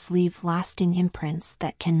environments leave lasting imprints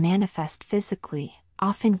that can manifest physically,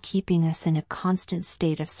 often keeping us in a constant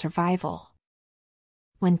state of survival.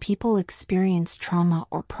 When people experience trauma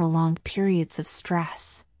or prolonged periods of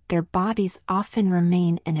stress, their bodies often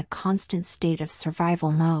remain in a constant state of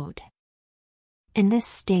survival mode. In this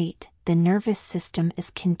state, the nervous system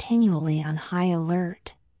is continually on high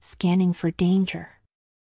alert, scanning for danger.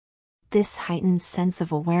 This heightened sense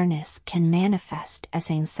of awareness can manifest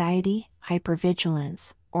as anxiety,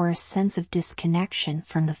 hypervigilance, or a sense of disconnection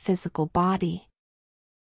from the physical body.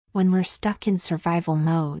 When we're stuck in survival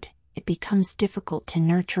mode, it becomes difficult to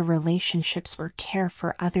nurture relationships or care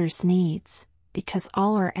for others' needs, because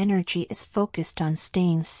all our energy is focused on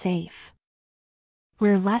staying safe.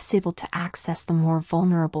 We're less able to access the more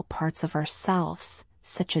vulnerable parts of ourselves,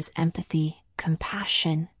 such as empathy,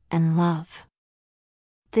 compassion, and love.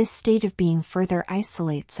 This state of being further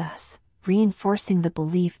isolates us, reinforcing the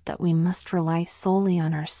belief that we must rely solely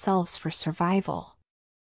on ourselves for survival.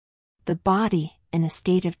 The body, in a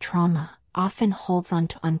state of trauma, often holds on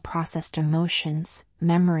to unprocessed emotions,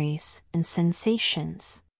 memories, and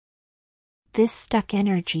sensations. This stuck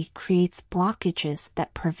energy creates blockages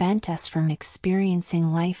that prevent us from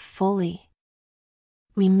experiencing life fully.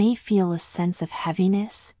 We may feel a sense of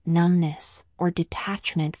heaviness, numbness, or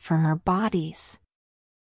detachment from our bodies.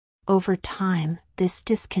 Over time, this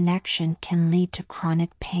disconnection can lead to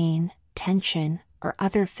chronic pain, tension, or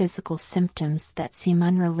other physical symptoms that seem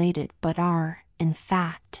unrelated but are, in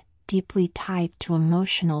fact, deeply tied to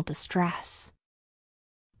emotional distress.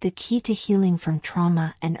 The key to healing from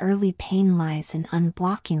trauma and early pain lies in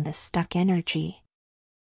unblocking this stuck energy.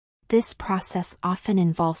 This process often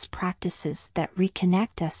involves practices that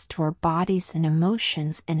reconnect us to our bodies and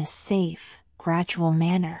emotions in a safe, gradual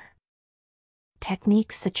manner.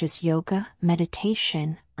 Techniques such as yoga,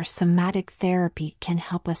 meditation, or somatic therapy can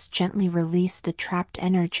help us gently release the trapped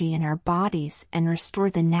energy in our bodies and restore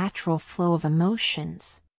the natural flow of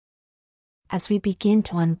emotions. As we begin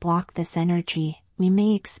to unblock this energy, we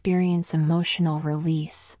may experience emotional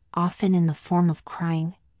release, often in the form of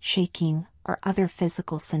crying, shaking, or other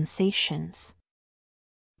physical sensations.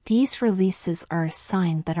 These releases are a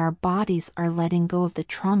sign that our bodies are letting go of the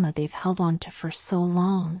trauma they've held on to for so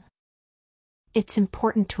long. It's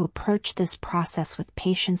important to approach this process with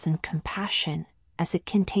patience and compassion, as it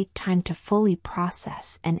can take time to fully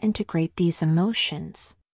process and integrate these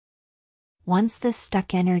emotions. Once this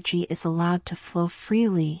stuck energy is allowed to flow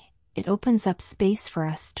freely, it opens up space for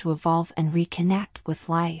us to evolve and reconnect with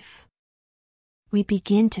life. We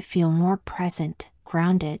begin to feel more present,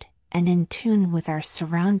 grounded, and in tune with our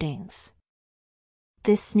surroundings.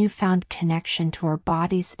 This newfound connection to our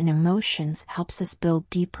bodies and emotions helps us build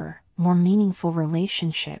deeper, more meaningful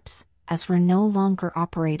relationships, as we're no longer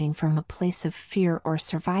operating from a place of fear or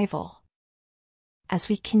survival. As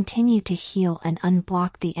we continue to heal and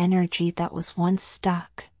unblock the energy that was once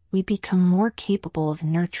stuck, we become more capable of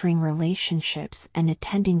nurturing relationships and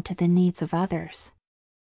attending to the needs of others.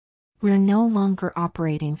 We're no longer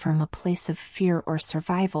operating from a place of fear or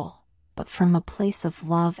survival, but from a place of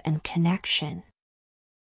love and connection.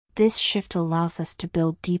 This shift allows us to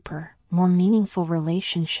build deeper, more meaningful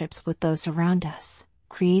relationships with those around us,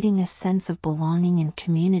 creating a sense of belonging and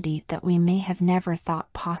community that we may have never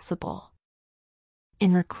thought possible.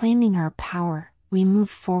 In reclaiming our power, we move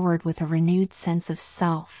forward with a renewed sense of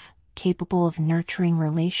self, capable of nurturing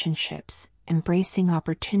relationships, embracing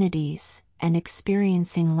opportunities, and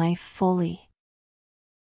experiencing life fully.